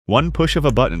One push of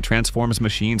a button transforms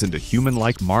machines into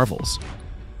human-like marvels.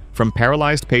 From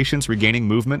paralyzed patients regaining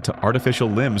movement to artificial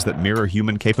limbs that mirror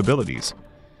human capabilities.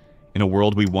 In a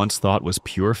world we once thought was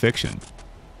pure fiction.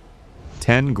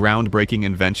 10 groundbreaking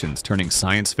inventions turning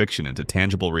science fiction into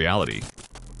tangible reality.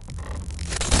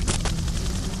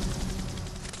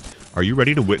 Are you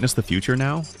ready to witness the future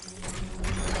now?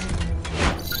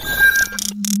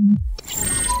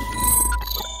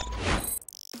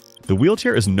 The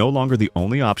wheelchair is no longer the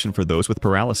only option for those with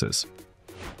paralysis.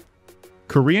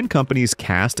 Korean companies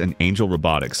Cast and Angel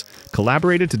Robotics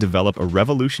collaborated to develop a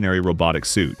revolutionary robotic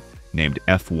suit named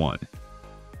F1.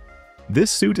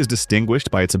 This suit is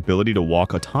distinguished by its ability to walk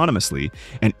autonomously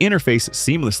and interface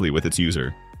seamlessly with its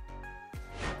user.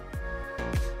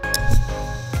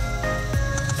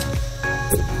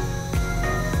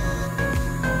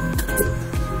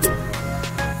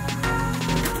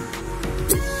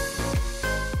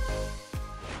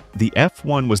 The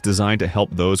F1 was designed to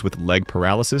help those with leg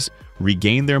paralysis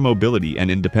regain their mobility and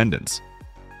independence.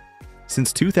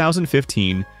 Since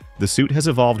 2015, the suit has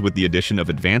evolved with the addition of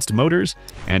advanced motors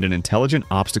and an intelligent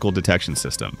obstacle detection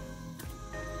system.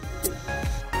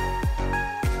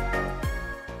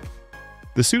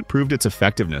 The suit proved its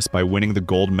effectiveness by winning the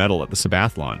gold medal at the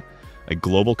Sabathlon, a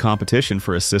global competition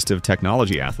for assistive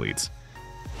technology athletes.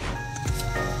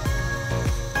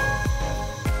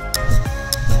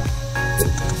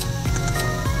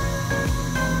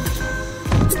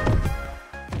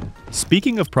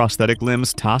 Speaking of prosthetic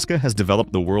limbs, TASKA has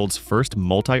developed the world's first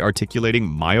multi-articulating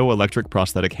myoelectric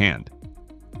prosthetic hand.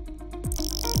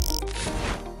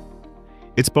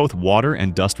 It's both water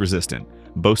and dust resistant,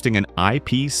 boasting an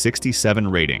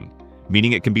IP67 rating,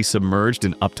 meaning it can be submerged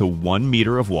in up to 1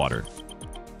 meter of water.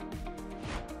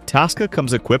 TASKA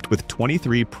comes equipped with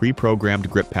 23 pre-programmed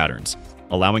grip patterns,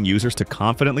 allowing users to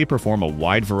confidently perform a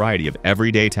wide variety of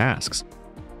everyday tasks.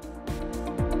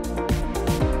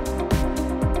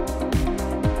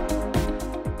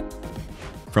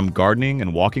 From gardening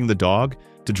and walking the dog,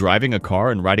 to driving a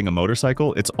car and riding a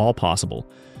motorcycle, it's all possible,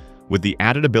 with the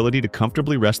added ability to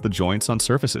comfortably rest the joints on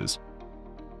surfaces.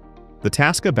 The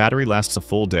TASKA battery lasts a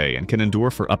full day and can endure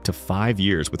for up to 5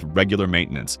 years with regular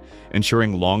maintenance,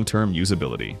 ensuring long-term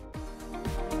usability.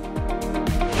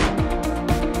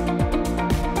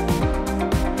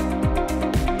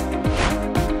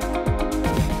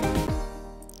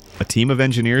 A team of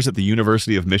engineers at the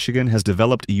University of Michigan has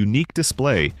developed a unique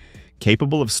display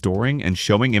capable of storing and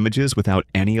showing images without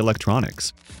any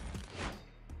electronics.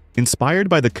 Inspired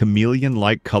by the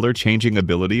chameleon-like color-changing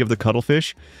ability of the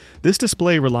cuttlefish, this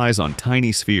display relies on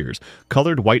tiny spheres,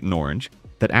 colored white and orange,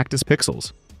 that act as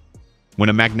pixels. When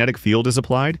a magnetic field is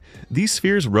applied, these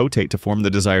spheres rotate to form the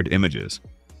desired images.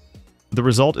 The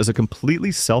result is a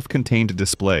completely self-contained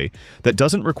display that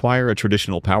doesn't require a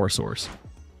traditional power source.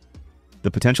 The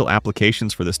potential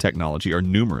applications for this technology are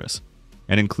numerous,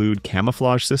 and include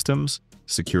camouflage systems,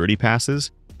 security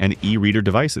passes, and e-reader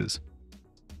devices.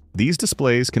 These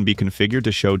displays can be configured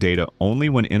to show data only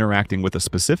when interacting with a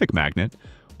specific magnet,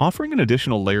 offering an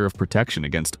additional layer of protection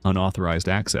against unauthorized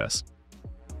access.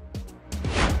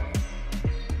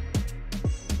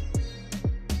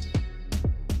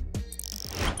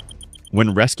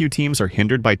 When rescue teams are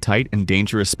hindered by tight and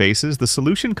dangerous spaces, the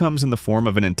solution comes in the form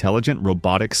of an intelligent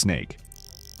robotic snake.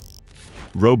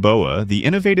 RoBoa, the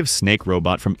innovative snake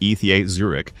robot from ETH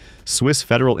Zurich, Swiss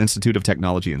Federal Institute of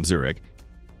Technology in Zurich,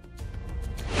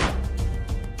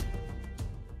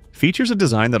 features a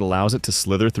design that allows it to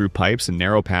slither through pipes and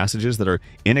narrow passages that are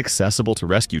inaccessible to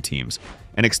rescue teams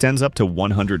and extends up to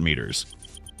 100 meters.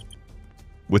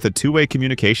 With a two-way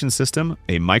communication system,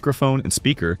 a microphone and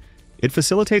speaker, it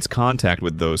facilitates contact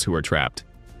with those who are trapped.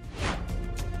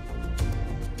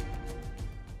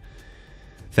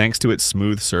 Thanks to its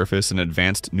smooth surface and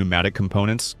advanced pneumatic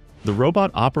components, the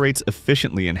robot operates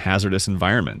efficiently in hazardous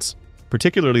environments,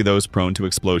 particularly those prone to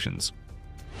explosions.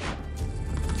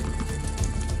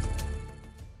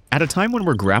 At a time when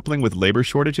we're grappling with labor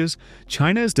shortages,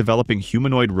 China is developing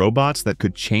humanoid robots that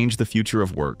could change the future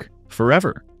of work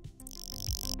forever.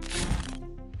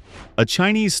 A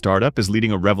Chinese startup is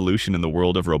leading a revolution in the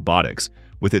world of robotics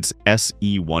with its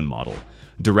SE01 model,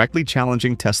 directly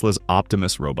challenging Tesla's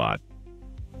Optimus robot.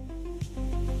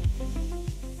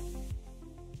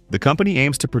 The company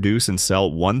aims to produce and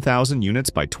sell 1,000 units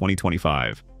by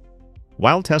 2025.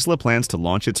 While Tesla plans to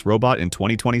launch its robot in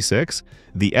 2026,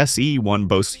 the SE01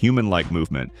 boasts human-like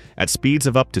movement at speeds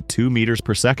of up to 2 meters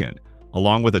per second,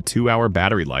 along with a 2-hour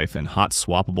battery life and hot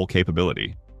swappable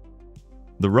capability.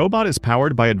 The robot is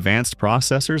powered by advanced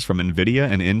processors from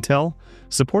NVIDIA and Intel,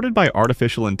 supported by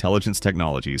artificial intelligence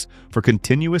technologies for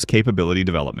continuous capability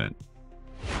development.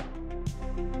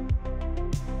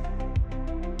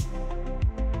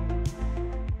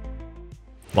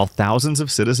 While thousands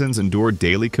of citizens endure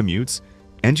daily commutes,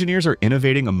 engineers are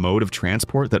innovating a mode of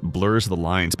transport that blurs the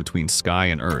lines between sky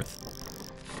and earth.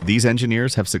 These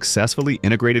engineers have successfully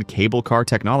integrated cable car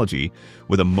technology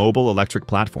with a mobile electric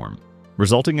platform,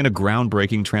 resulting in a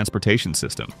groundbreaking transportation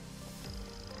system.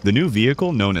 The new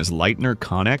vehicle, known as LEITNER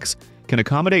ConnX, can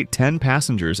accommodate 10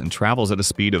 passengers and travels at a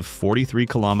speed of 43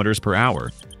 kilometers per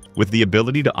hour, with the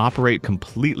ability to operate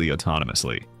completely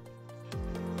autonomously.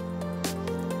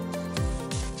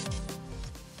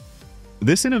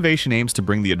 This innovation aims to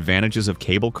bring the advantages of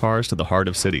cable cars to the heart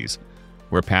of cities,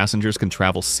 where passengers can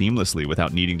travel seamlessly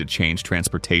without needing to change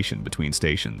transportation between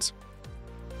stations.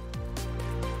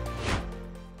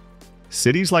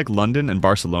 Cities like London and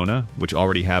Barcelona, which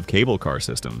already have cable car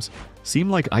systems, seem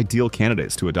like ideal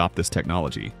candidates to adopt this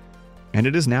technology, and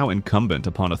it is now incumbent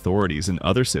upon authorities in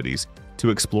other cities to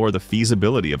explore the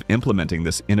feasibility of implementing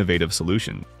this innovative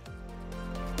solution.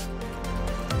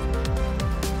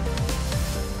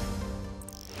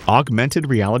 Augmented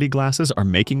reality glasses are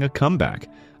making a comeback,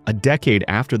 a decade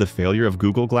after the failure of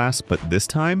Google Glass, but this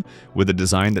time with a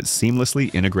design that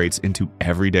seamlessly integrates into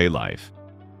everyday life.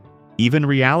 Even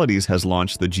Realities has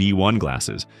launched the G1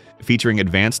 glasses, featuring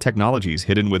advanced technologies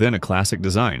hidden within a classic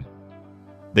design.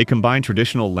 They combine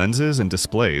traditional lenses and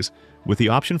displays with the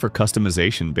option for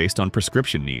customization based on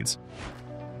prescription needs.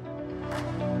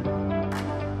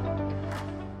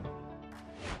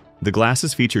 The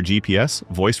glasses feature GPS,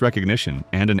 voice recognition,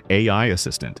 and an AI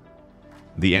assistant.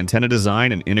 The antenna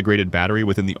design and integrated battery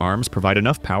within the arms provide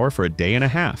enough power for a day and a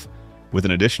half, with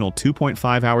an additional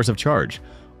 2.5 hours of charge,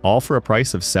 all for a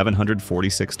price of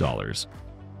 $746.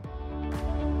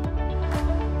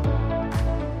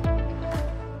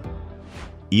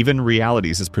 Even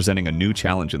Realities is presenting a new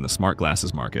challenge in the smart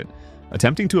glasses market,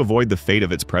 attempting to avoid the fate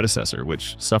of its predecessor,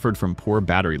 which suffered from poor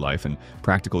battery life and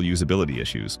practical usability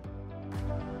issues.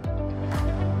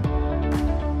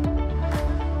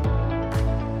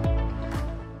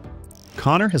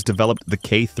 Konner has developed the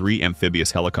K3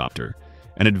 amphibious helicopter,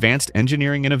 an advanced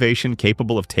engineering innovation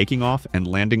capable of taking off and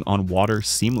landing on water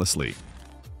seamlessly.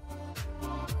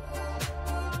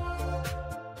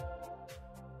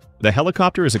 The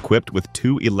helicopter is equipped with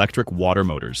 2 electric water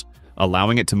motors,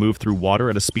 allowing it to move through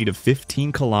water at a speed of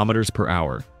 15 kilometers per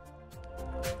hour.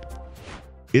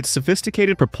 Its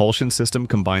sophisticated propulsion system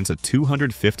combines a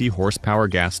 250 horsepower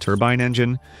gas turbine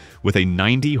engine with a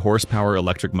 90 horsepower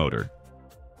electric motor.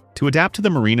 To adapt to the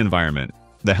marine environment,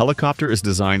 the helicopter is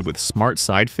designed with smart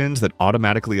side fins that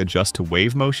automatically adjust to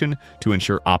wave motion to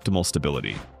ensure optimal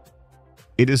stability.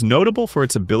 It is notable for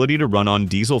its ability to run on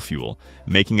diesel fuel,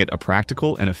 making it a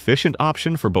practical and efficient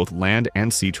option for both land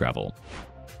and sea travel.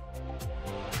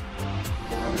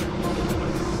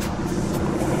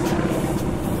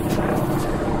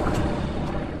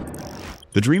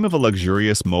 The dream of a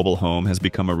luxurious mobile home has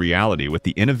become a reality with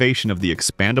the innovation of the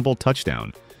Expandable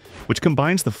Touchdown, which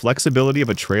combines the flexibility of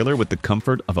a trailer with the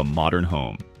comfort of a modern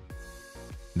home.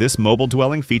 This mobile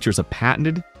dwelling features a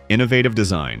patented, innovative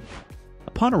design.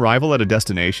 Upon arrival at a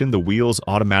destination, the wheels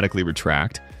automatically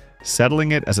retract,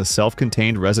 settling it as a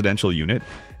self-contained residential unit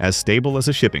as stable as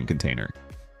a shipping container.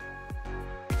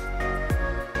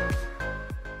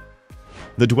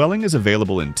 The dwelling is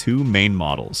available in 2 main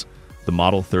models, the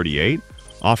Model 38,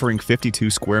 offering 52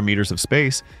 square meters of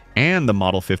space, and the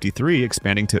Model 53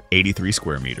 expanding to 83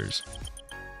 square meters.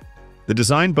 The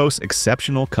design boasts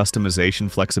exceptional customization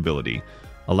flexibility,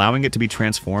 allowing it to be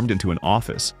transformed into an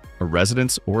office, a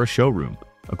residence, or a showroom,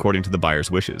 according to the buyer's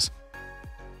wishes.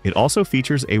 It also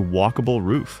features a walkable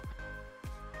roof.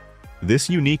 This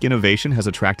unique innovation has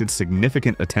attracted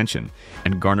significant attention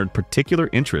and garnered particular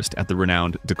interest at the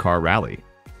renowned Dakar Rally.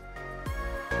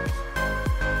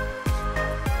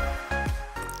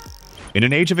 In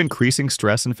an age of increasing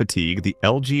stress and fatigue, the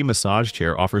LG massage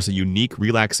chair offers a unique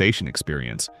relaxation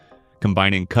experience,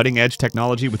 combining cutting-edge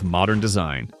technology with modern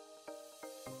design.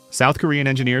 South Korean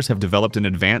engineers have developed an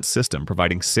advanced system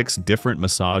providing 6 different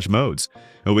massage modes,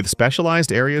 with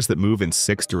specialized areas that move in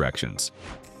 6 directions.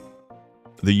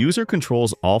 The user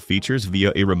controls all features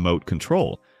via a remote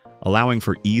control, allowing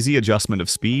for easy adjustment of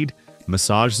speed,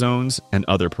 massage zones, and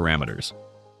other parameters.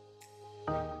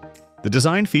 The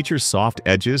design features soft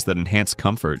edges that enhance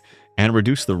comfort and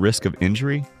reduce the risk of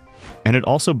injury, and it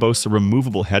also boasts a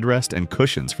removable headrest and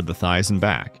cushions for the thighs and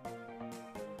back.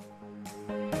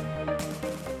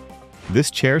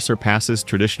 This chair surpasses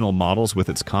traditional models with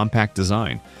its compact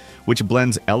design, which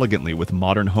blends elegantly with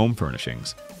modern home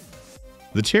furnishings.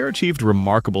 The chair achieved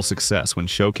remarkable success when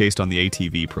showcased on the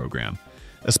ATV program,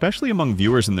 especially among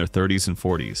viewers in their 30s and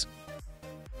 40s.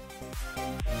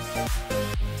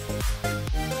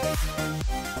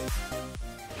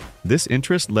 This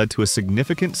interest led to a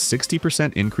significant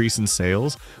 60% increase in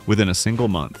sales within a single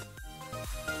month.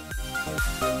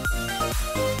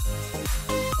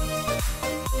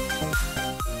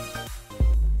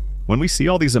 When we see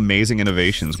all these amazing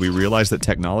innovations, we realize that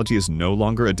technology is no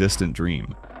longer a distant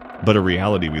dream, but a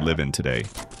reality we live in today.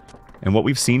 And what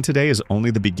we've seen today is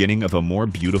only the beginning of a more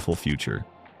beautiful future.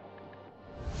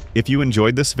 If you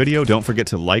enjoyed this video, don't forget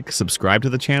to like, subscribe to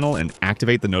the channel, and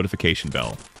activate the notification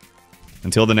bell.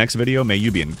 Until the next video, may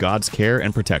you be in God's care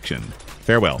and protection.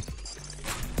 Farewell.